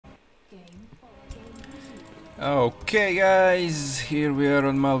Okay guys, here we are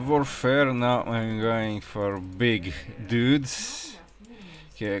on Malwarfare. Now I'm going for big dudes.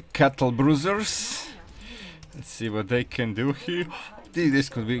 Okay, Battlecruisers. Let's see what they can do here. I think this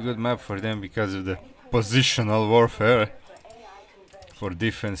could be a good map for them because of the positional warfare for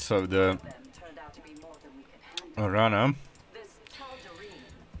defense of the arena.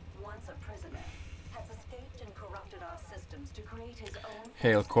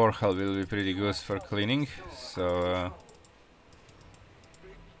 Hail Korhal will be pretty good for cleaning, so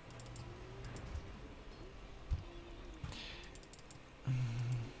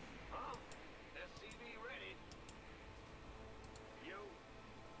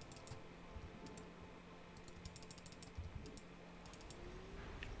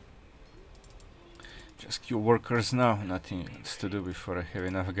just queue workers now, nothing else to do before I have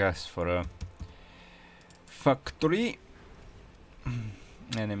enough gas for a factory.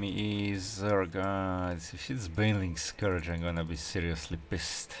 Enemy is guys. If it's Baneling Scourge, I'm gonna be seriously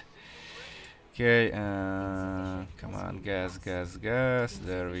pissed. Okay, come on, gas, gas, gas.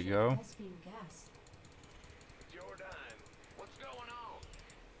 There we go.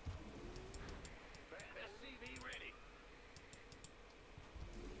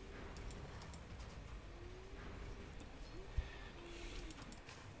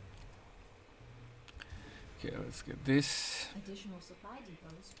 Okay, let's get this. Additional supply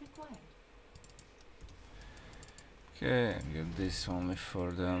depots required. Okay, get this only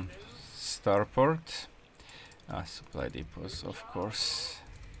for the starport. Supply depots, of course.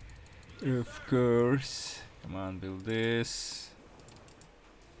 Of course. Come on, build this.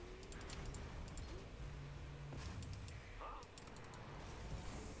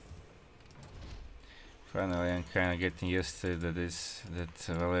 Finally, I'm kind of getting used to that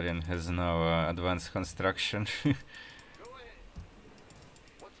Valerian has no advanced construction.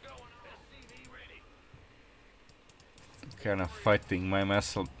 Kind of fighting my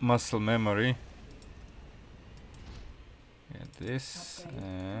muscle memory. Get this,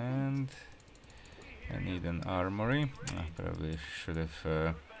 and I need an armory. I probably should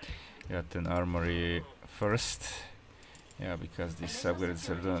have got an armory first. Yeah, because these upgrades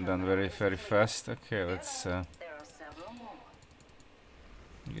are done very fast. Okay, let's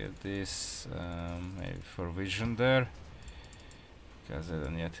get this maybe for vision there, because I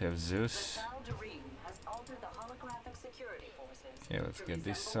don't yet have Zeus. Okay, let's get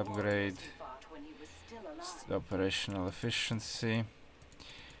this upgrade. Operational efficiency.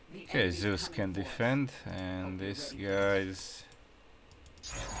 Okay, Zeus can defend, and these guys.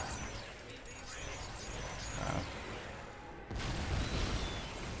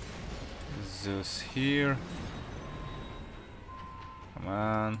 Zeus here. Come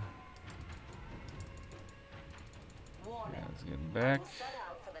on. Okay, let's get back.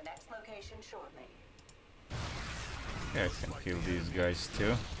 Okay, I can kill these guys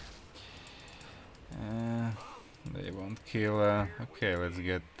too. They won't kill. Okay, let's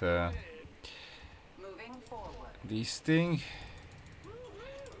get this thing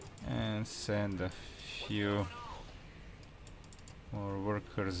and send a few more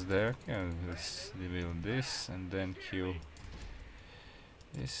workers there. Okay, let's rebuild this and then queue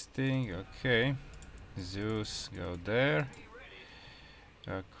this thing. Okay, Zeus, go there.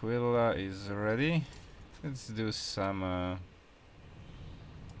 Aquila is ready. Let's do some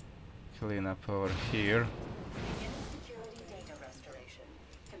cleanup over here.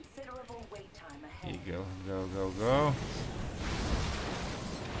 Eagle, go, go, go.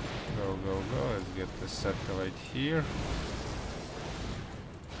 Go, go, go. Let's get the satellite here.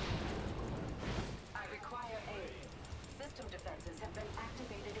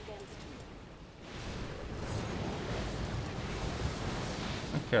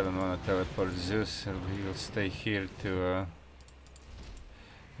 Okay, I don't want to teleport Zeus, he'll stay here to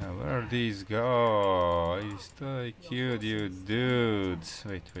where are these guys? So cute, you dudes.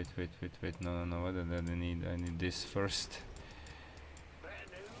 Wait, no, what did I need? I need this first.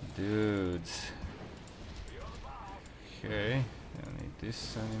 Dudes. Okay, I don't need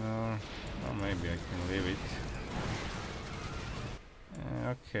this anymore. Or maybe I can leave it.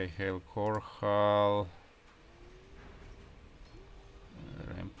 Okay, Hail Korhal.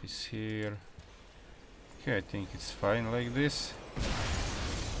 Ramp is here. Okay, I think it's fine like this.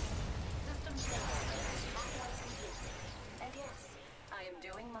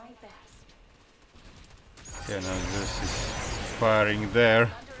 Okay, now this is firing there.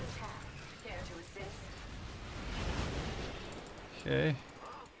 Okay.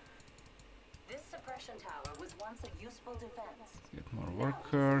 Get more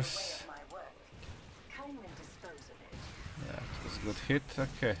workers. Yeah, it was a good hit.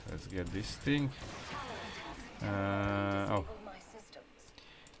 Okay, let's get this thing. Oh,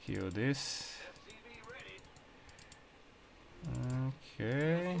 kill this.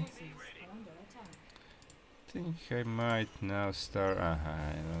 Okay. I think I might now start.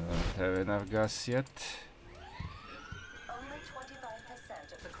 I don't have enough gas yet. Only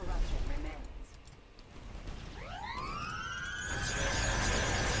 25% of the corruption remains.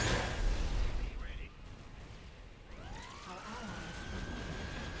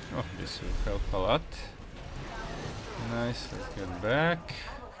 Oh, this will help a lot. Nice, let's get back.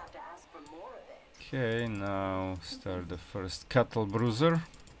 Okay, now start the first cattle bruiser.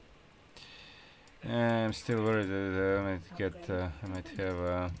 I'm still worried that I might get, I might have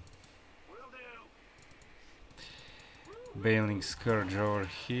a Bailing Scourge over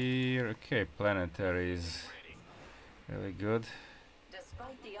here. Okay, planetary is really good.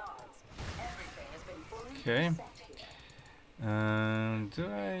 Okay. Do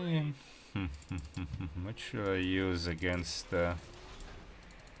I... what should I use against... I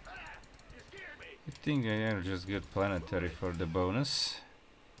think I'll just get planetary for the bonus.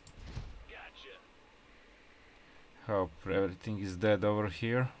 Hope everything is dead over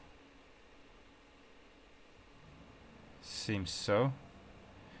here. Seems so.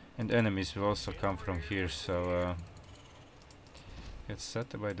 And enemies will also come from here, so... Get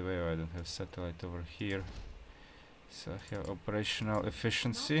set. By the way, I don't have satellite over here. So I have operational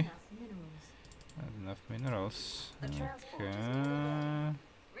efficiency. Not enough minerals. Okay.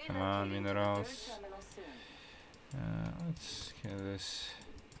 Come on, minerals. Let's get this.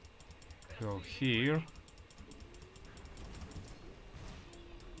 Go here.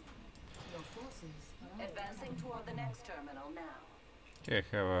 Advancing toward the next terminal now. Okay,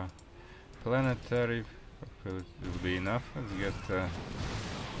 I have a planetary. Hopefully it will be enough. Let's get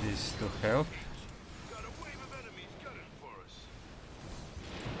these to help.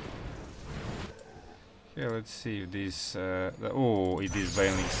 Okay, let's see if these. Oh, it is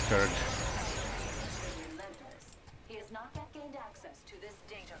Bailing Scourge. He has not yet gained access to this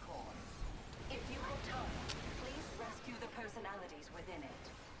data core. If you have time, please rescue the personalities within it.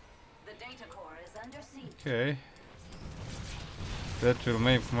 The data core is under siege. Okay. That will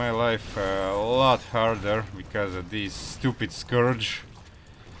make my life a lot harder because of this stupid Scourge.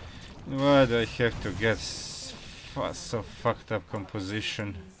 Why do I have to get so fucked up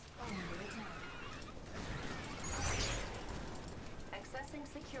composition? Accessing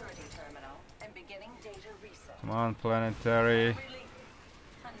security terminal and beginning data reset. Come on, planetary.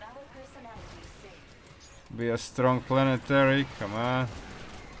 Another personality saved. Be a strong planetary. Come on.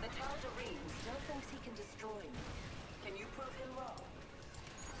 The Tal'Darim still thinks he can destroy me. Can you prove him wrong?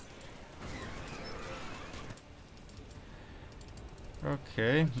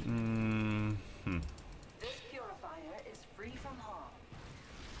 Okay. This purifier is free from harm.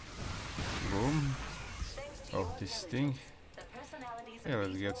 Boom. Thanks to Oh, your this diligence, thing. the personalities Yeah, of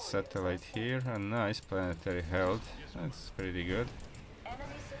let's these get warriors satellite here. A nice planetary health. That's pretty good.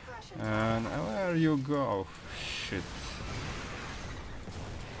 enemy suppression. And where you go? Oh, shit.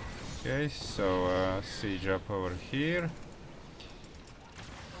 Okay, so siege up over here.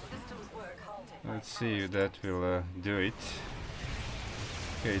 Systems work halted. Let's see if that will do it.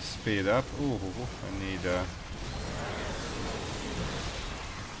 Okay, speed up. Ooh, I need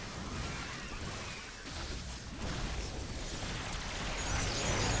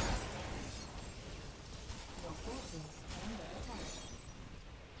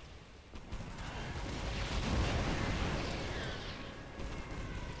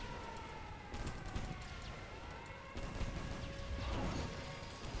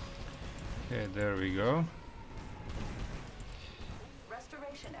okay, there we go.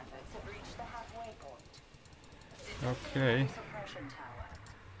 Restoration efforts have reached the halfway point. Okay. Suppression tower.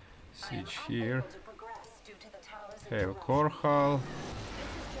 Siege here. Able to progress due to the tower's Hail interruption. core hull. This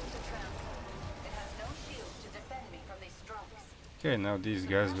is just a transport. It has no shield to defend me from these strikes. Okay, now these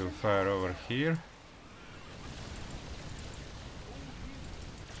guys will fire over here.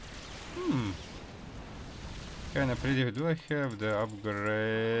 Kinda pretty. Do I have the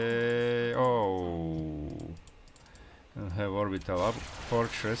upgrade? Oh, I don't have orbital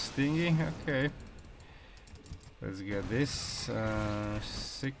fortress thingy. Okay, let's get this.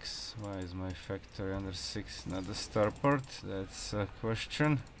 6. Why is my factory under 6? Not the starport. That's a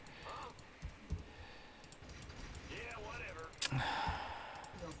question.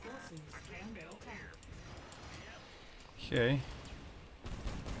 Okay.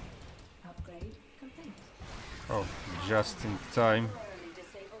 Upgrade complete. Oh, just in time. Temporarily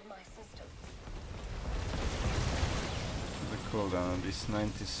disabled my systems. The cooldown on this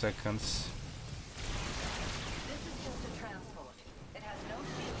 90 seconds. This is just a transport. It has no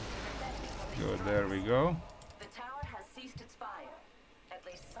shield to defend me from these Good, strikes. there we go.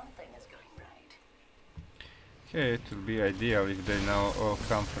 something is going right. Okay, it will be ideal if they now all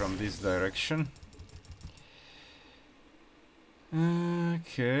come from this direction.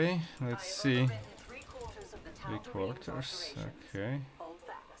 Okay, let's see. Three-quarters, okay. Hold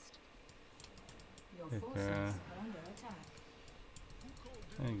fast. Your It, forces are under attack.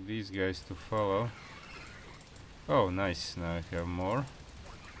 I think these guys to follow. Oh, nice, now I have more.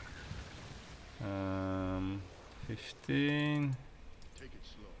 15.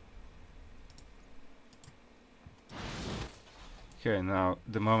 Okay, now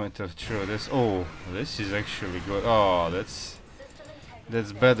the moment of truth. This is actually good. Oh, that's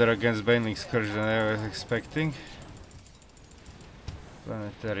better against Baneling Scourge than I was expecting.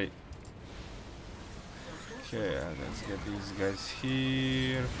 Planetary. Okay, let's get these guys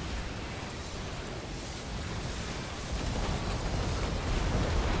here.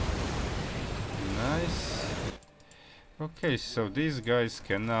 Nice. Okay, so these guys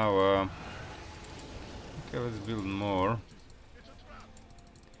can now. Okay, let's build more.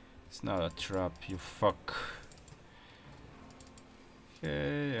 It's not a trap, you fuck.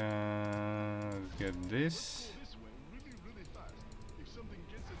 Okay, let's get this.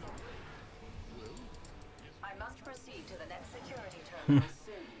 I must proceed to the next security terminal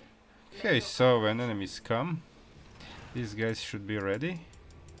soon. Okay, so when enemies come, these guys should be ready.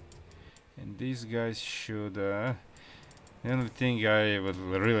 And these guys should... the only thing I would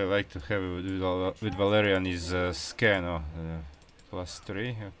really like to have with Valerian is scan. Oh,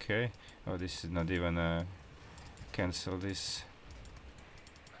 +3, okay. Oh, this is not even... cancel this.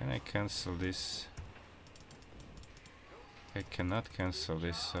 Can I cancel this? I cannot cancel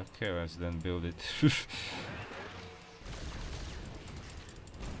this. Okay, let's then build it.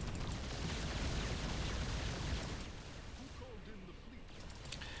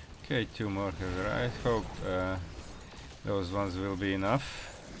 Okay, 2 more here. I hope those ones will be enough.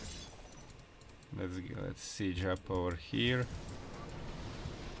 Let's siege up over here.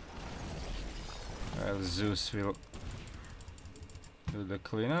 Zeus will do the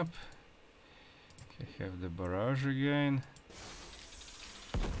cleanup. Okay, have the barrage again.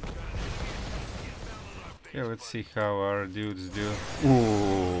 Okay, let's see how our dudes do.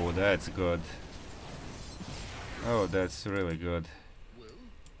 Ooh, that's good. Oh, that's really good.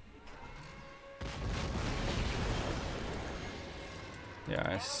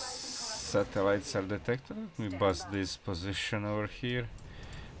 Yeah, satellites are detected. Let me bust this position over here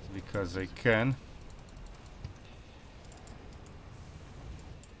because I can.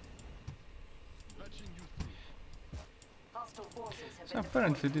 So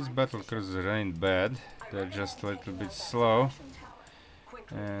apparently these battlecruisers ain't bad. They're just a little bit slow.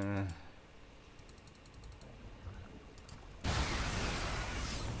 And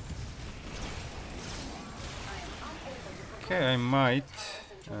okay, I might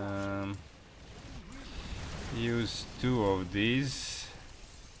use 2 of these.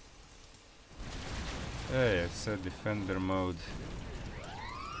 Hey, it's a defender mode.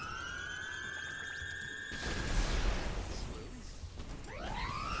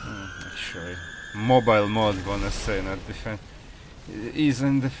 Actually, mobile mode, wanna say, not defend. Is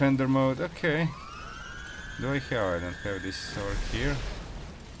in defender mode. Okay. Do I have? I don't have this sword here.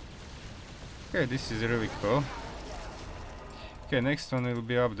 Okay, this is really cool. Okay, next one will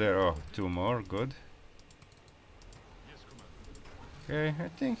be up there. Oh, 2 more, good. Okay, I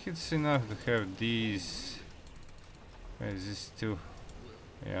think it's enough to have these. Where is this 2?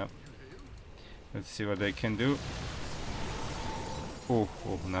 Yeah. Let's see what they can do. Oh,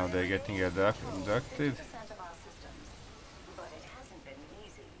 now they're getting abducted.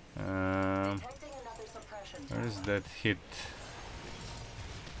 Where is that hit?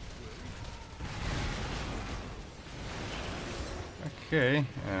 Okay,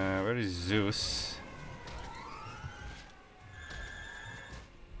 where is Zeus?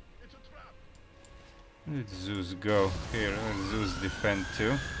 Where did Zeus go? Here, let Zeus defend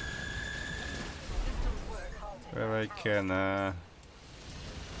too. Well, I can...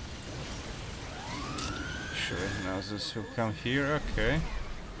 Sure, now Zeus will come here, okay.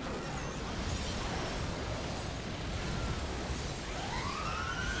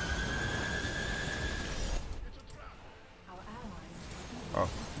 Oh,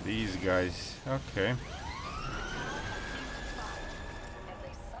 these guys, okay.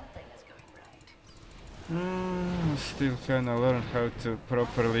 Still kinda learn how to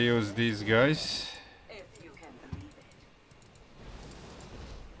properly use these guys.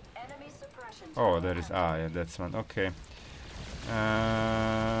 Oh, there is, yeah, that's one, okay.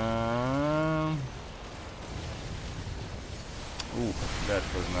 Ooh, that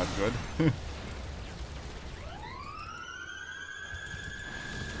was not good.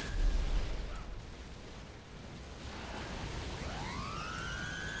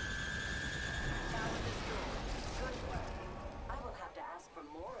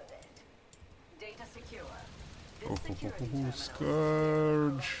 data secure. Oh, This security terminal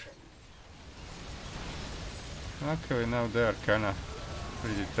Scourge. Luckily now they are kinda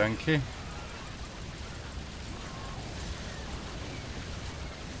pretty tanky.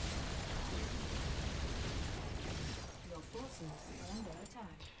 Your forces are under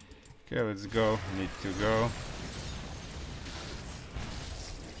attack. Okay, let's go. Need to go.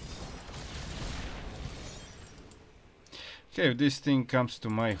 Okay, if this thing comes to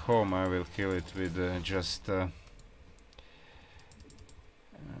my home, I will kill it with just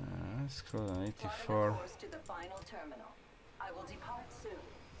let's call an 84. course to the final terminal. I will depart soon.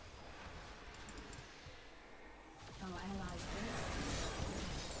 Our allies'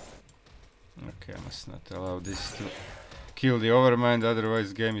 base. Okay, I must not allow this to kill the overmind,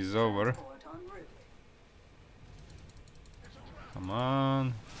 otherwise game is over. Port en route. Come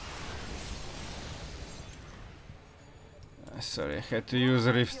on. Sorry, I had to use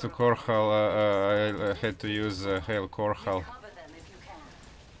Rift to Korhal. I had to use Hail Korhal Cover them if you can.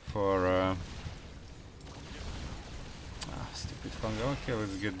 for stupid fungi. Okay,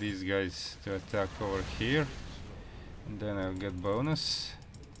 let's get these guys to attack over here, and then I'll get bonus.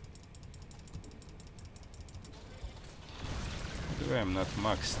 By the way, I'm not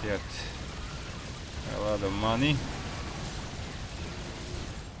maxed yet. A lot of money,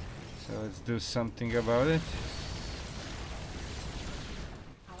 so let's do something about it.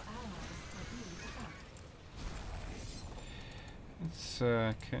 Our allies are being attacked.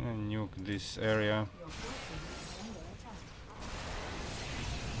 Let's kind of nuke this area. Your forces are under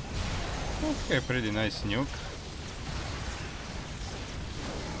attack. Okay, pretty nice nuke.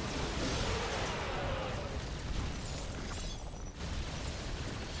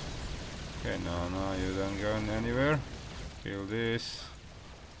 Okay, no, you don't go anywhere. Kill this.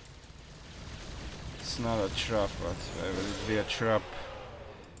 It's not a trap, but why would it be a trap?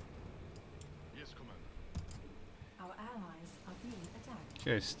 Our allies are being attacked.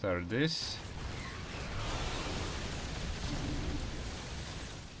 Okay, start this.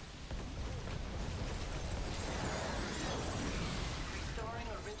 Restoring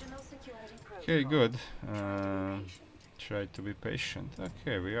original security protocol. Okay, good. Try to be patient.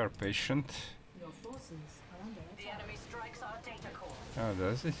 Okay, we are patient. Your forces are under The attack. enemy strikes our data core. How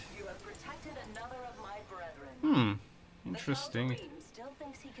does it? You have protected another of my brethren. Interesting. The Valerian still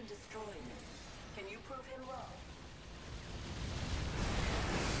thinks he can destroy me. Can you prove him wrong?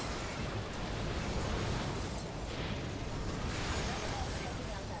 Taking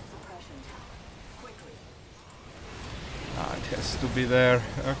out that suppression tower. Quickly. Ah, it has to be there.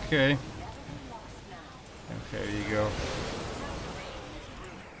 Okay. Never be lost now. Okay, here you go.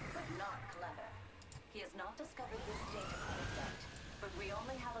 But not clever. He has not discovered this data core yet. But we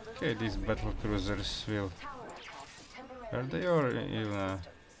only have a little Okay, these time battle remaining. cruisers will. Tower attacks temporarily Are they or disable even? our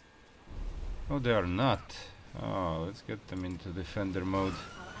systems. Oh, they are not. Oh, let's get them into defender mode. Our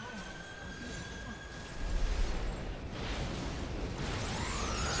allies are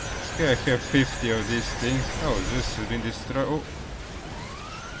being attacked. Okay, I have 50 of these things. Oh, this has been destroyed. Oh.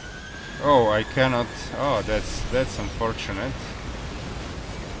 Oh, I cannot. Oh, that's unfortunate.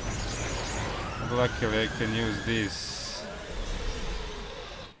 Luckily, I can use these.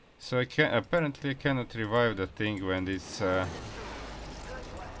 So I can apparently I cannot revive the thing when it's. Okay,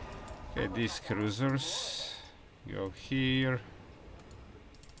 these cruisers go here.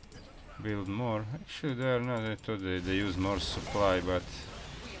 Build more. Actually, they are not. I thought they use more supply, but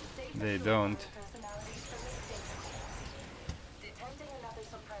We have saved they the don't. personalities from this data core. Detecting another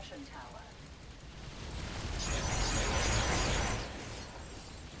suppression tower.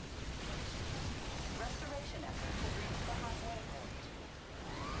 Restoration efforts have reached the halfway point.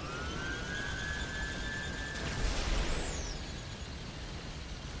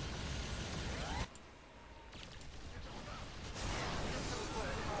 Systems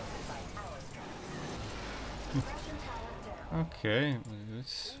were halted by our strikes. Suppression tower down. Okay,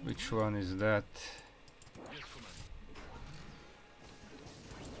 which one is that?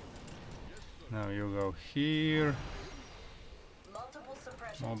 Now you go here. Multiple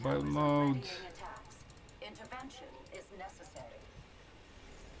suppression Mobile towers are mode. readying attacks. Intervention is necessary.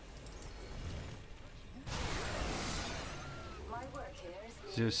 My work here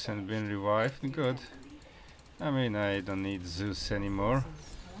is Zeus has been revived. Good. I mean, I don't need Zeus anymore.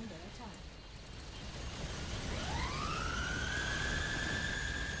 Forces are under attack.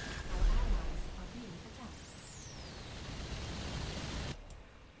 Our allies are being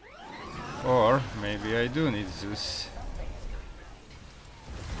attacked. Or maybe I do need Zeus.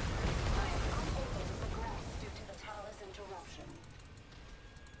 due to the tower's interruption.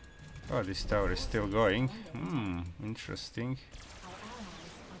 Oh, this tower is still going. Interesting. Our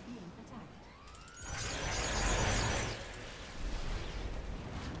allies are being attacked.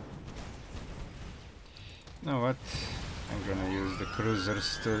 You know what? I'm gonna use the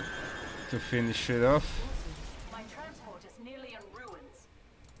cruisers to finish it off. My transport is nearly in ruins.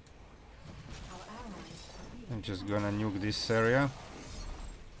 Our allies are being I'm just gonna nuke this area.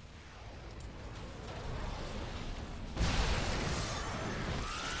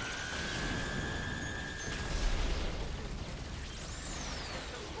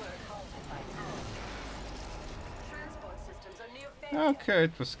 Transport systems are near failure. Okay,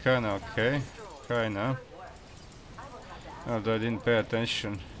 it was kinda okay. Kinda. I will have that. Although I didn't pay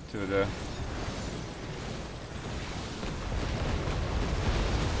attention to the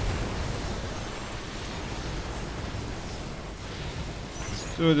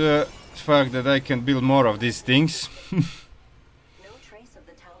fact that I can build more of these things. No trace of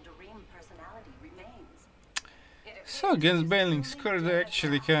the Tal'Darim personality remains. It So against Bailing Scourge, I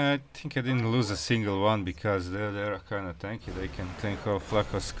think I didn't lose a single one because they're kind of tanky. They can tank off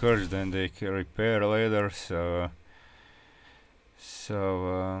Flak of Scourge, then they can repair later. So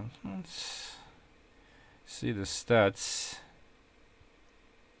let's see the stats.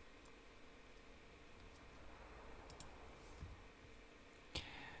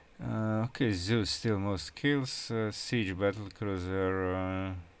 Okay, Zeus still most kills. Siege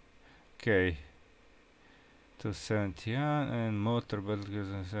Battlecruiser. Okay. 271 and motor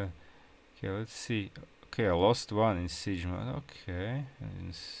Battlecruiser. Okay, let's see. Okay, I lost one in siege mode. Okay.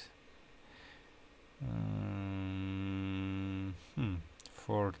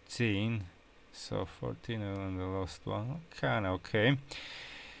 14. So 14 and I lost one. Kinda okay.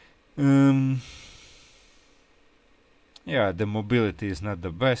 Yeah, the mobility is not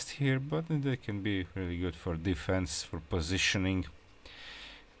the best here, but they can be really good for defense, for positioning.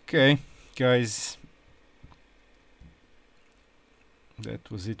 Okay, guys.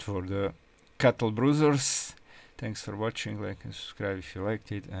 That was it for the Battlecruisers. Thanks for watching. Like and subscribe if you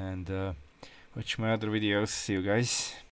liked it, and watch my other videos. See you guys.